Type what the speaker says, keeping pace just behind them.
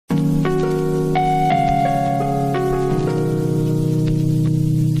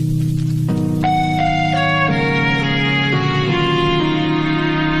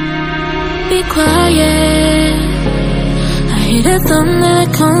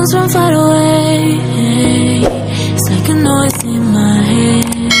comes from far away. It's like a noise in my head.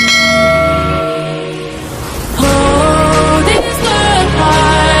 Oh, this world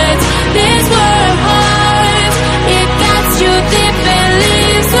heart, this world heart, it gets you deep and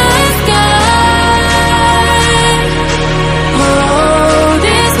leaves the sky. Oh,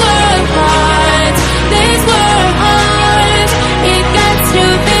 this world heart, it gets you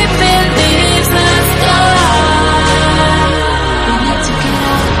deep and leaves the sky. We need to get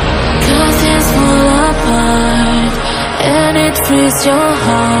out, 'cause it's full apart, and it frees your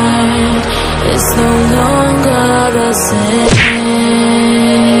heart. It's no longer the same.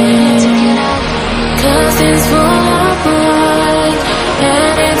 'Cause it's full apart,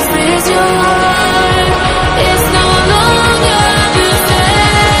 and it frees your heart. It's no longer the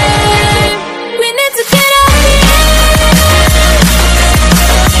same. We need to get out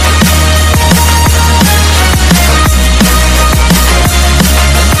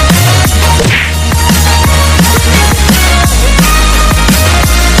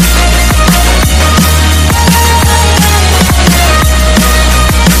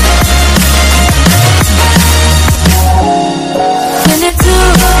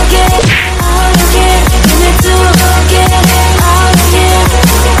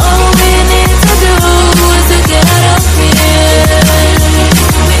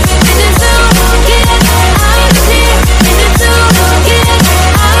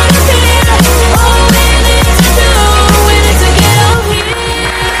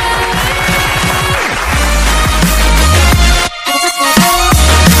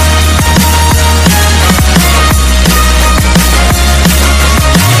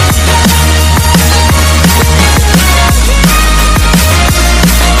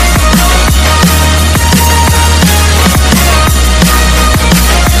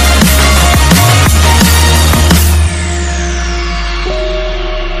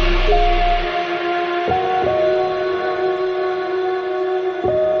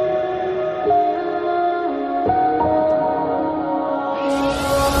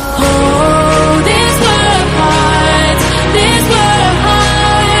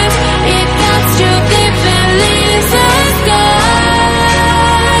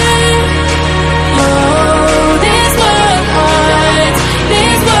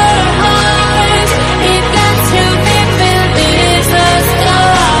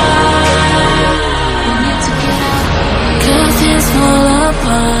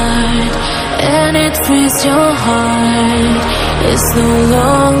frees your heart. It's no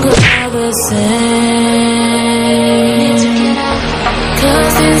longer the same.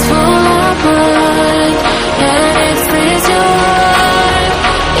 'Cause it's full apart, and it frees your heart.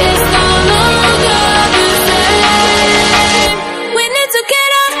 It's no longer the same. We need to get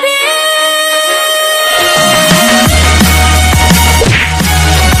up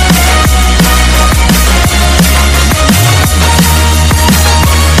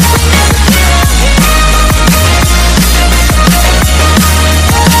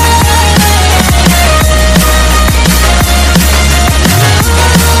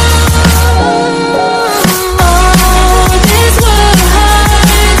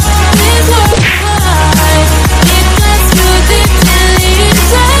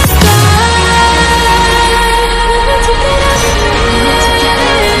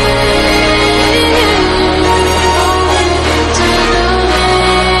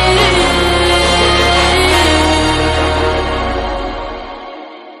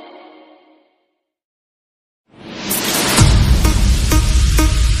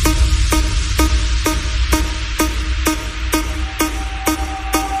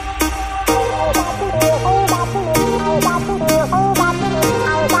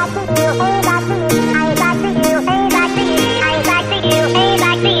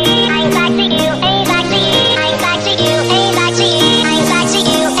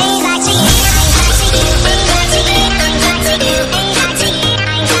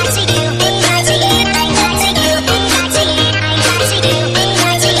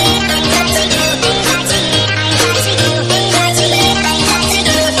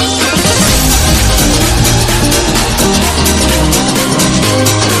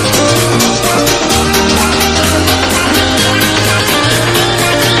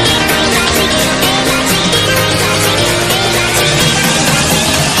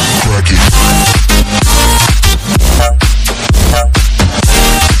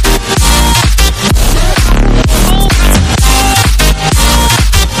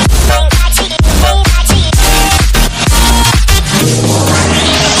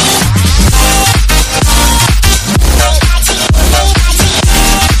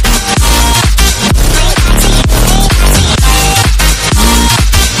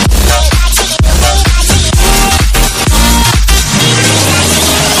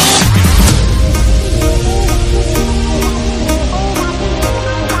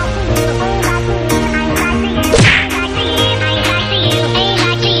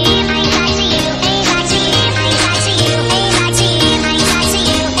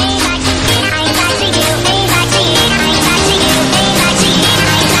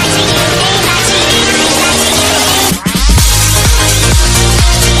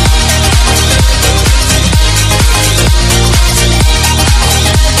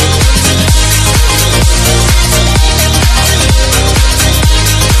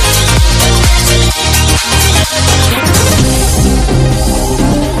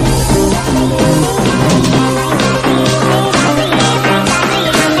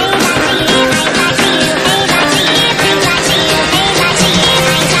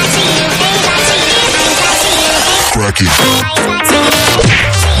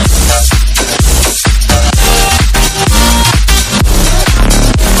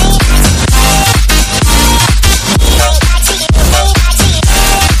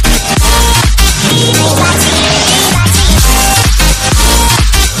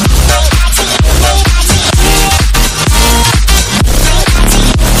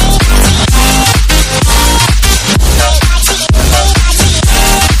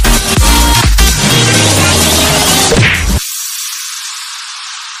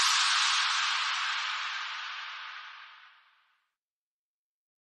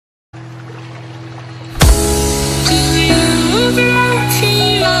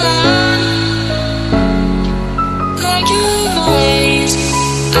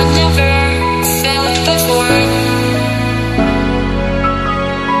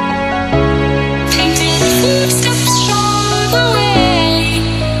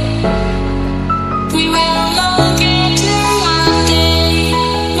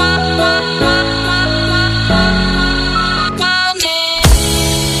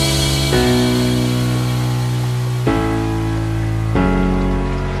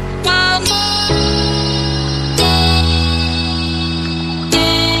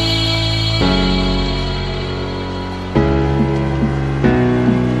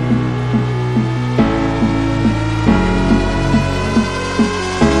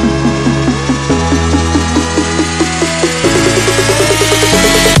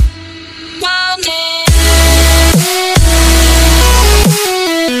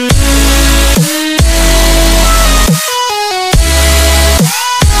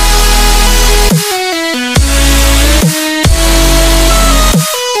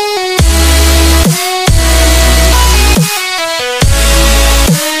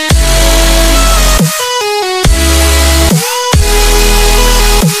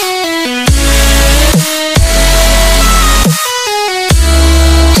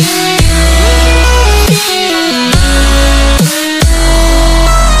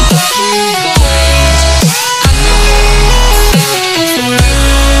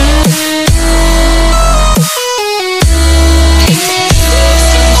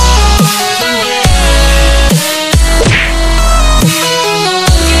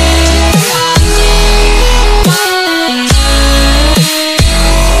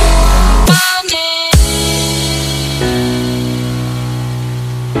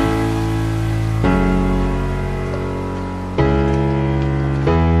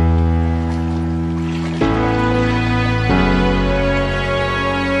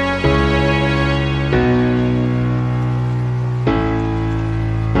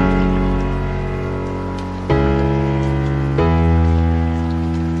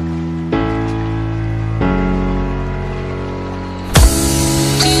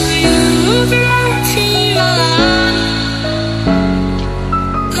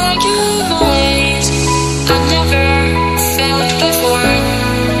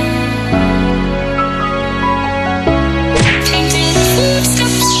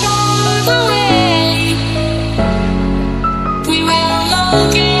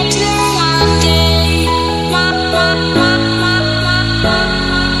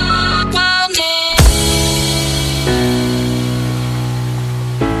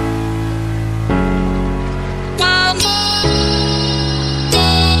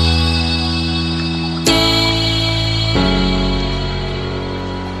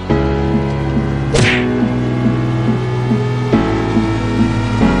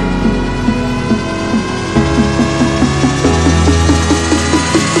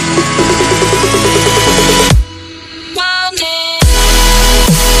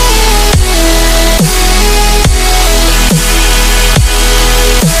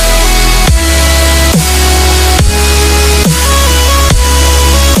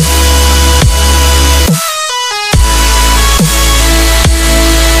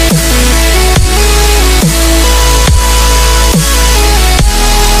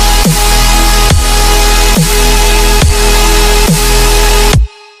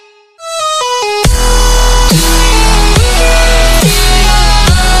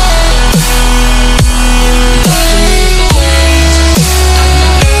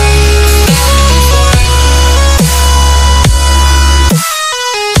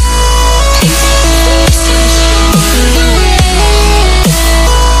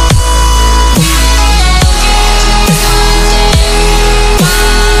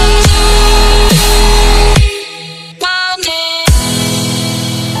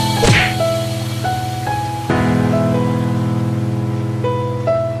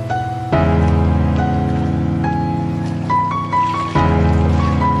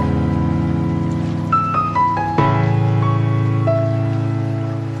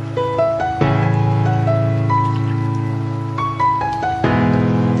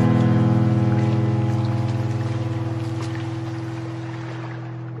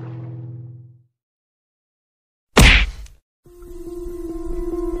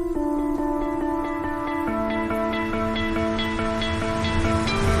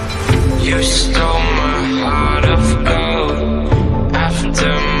You stole my heart of gold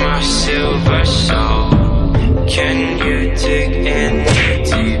after my silver soul. Can you dig any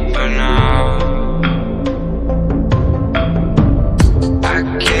deeper now? I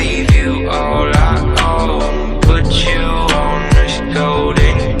gave you all I own, put you on this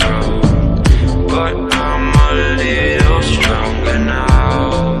golden road, but I'm a little stronger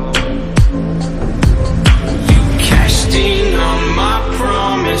now. You cashed in on my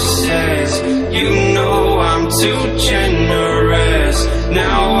promises, you know I'm too generous.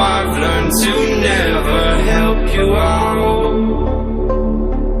 Now I've learned to never help you out,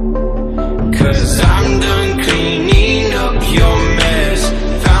 'cause I'm done cleaning up your mess.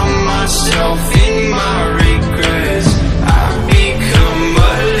 Found myself in my regrets. I've become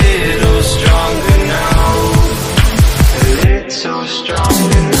a little stronger now, a little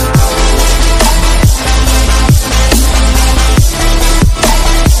stronger now.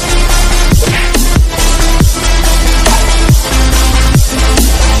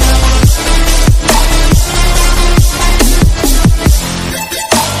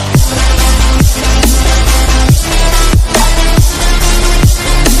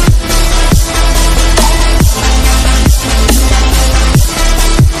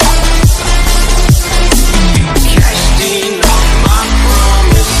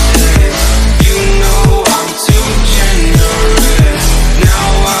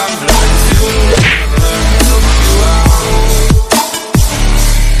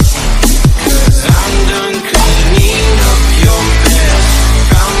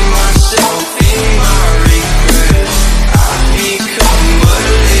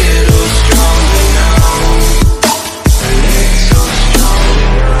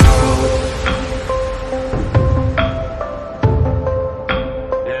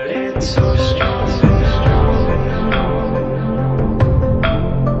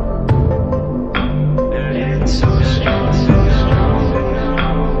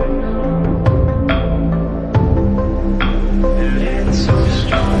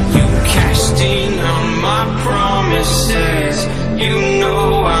 You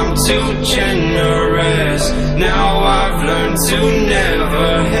know I'm too generous. Now I've learned to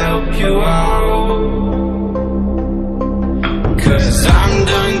never help you out, 'cause I'm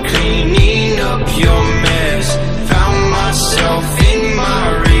done cleaning up your mess. Found myself in my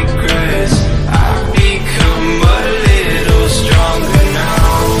regrets. I've become a little stronger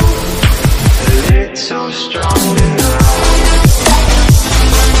now, a little stronger now.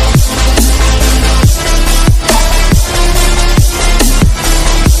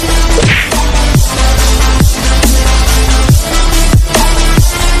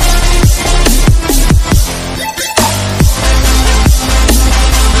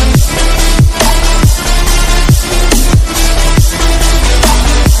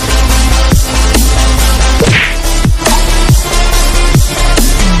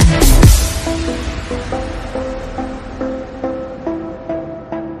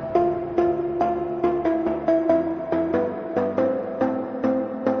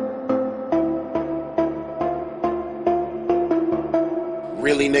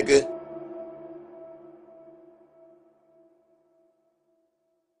 Really, nigga?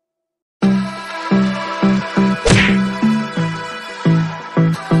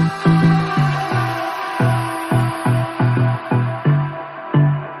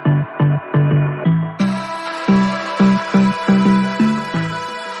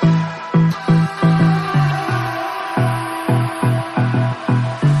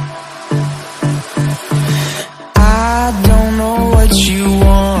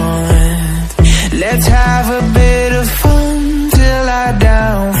 Let's have a bit of fun till I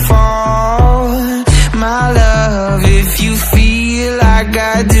downfall. My love, if you feel like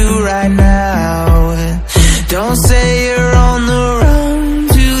I do right now, don't say you're on the run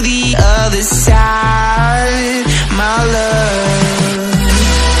to the other side, my love.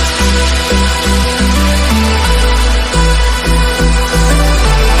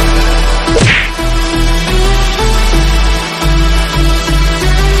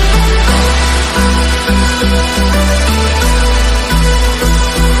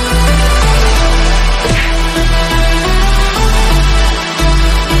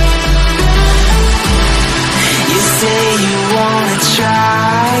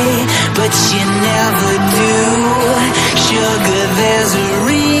 But you never do. Sugar, there's a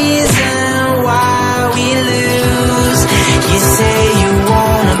reason why we lose. You say you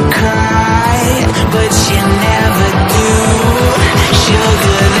wanna cry, but you never do.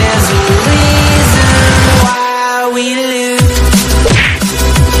 Sugar, there's a reason why we lose.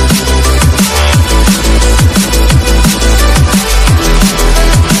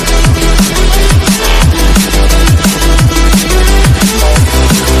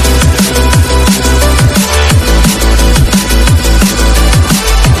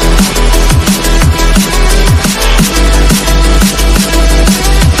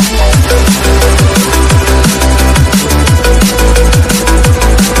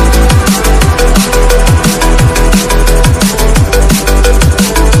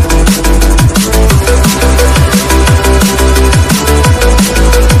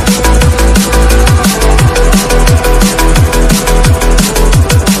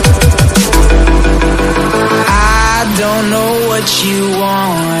 You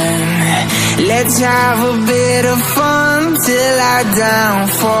want. Let's have a bit of fun till I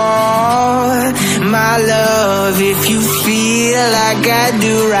downfall. My love, if you feel like I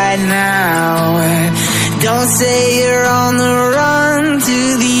do right now, don't say you're on the run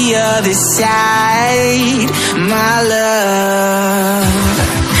to the other side, my love.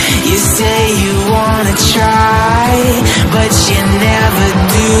 You say you wanna try, but you never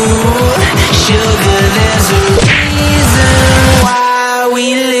do. Sugar, there's a reason why we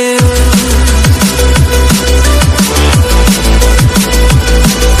lose.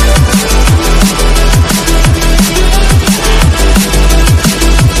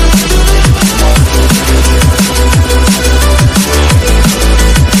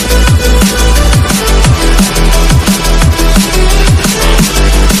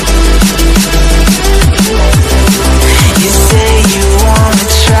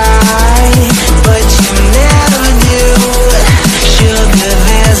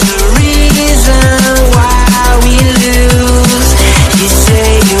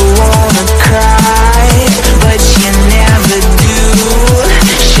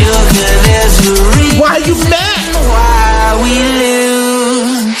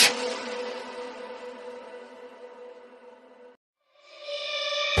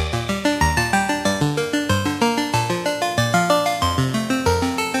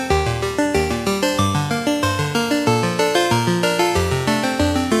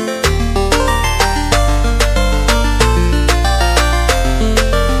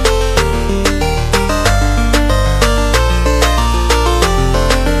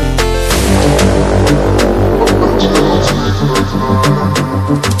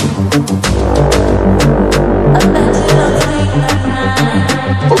 I bet you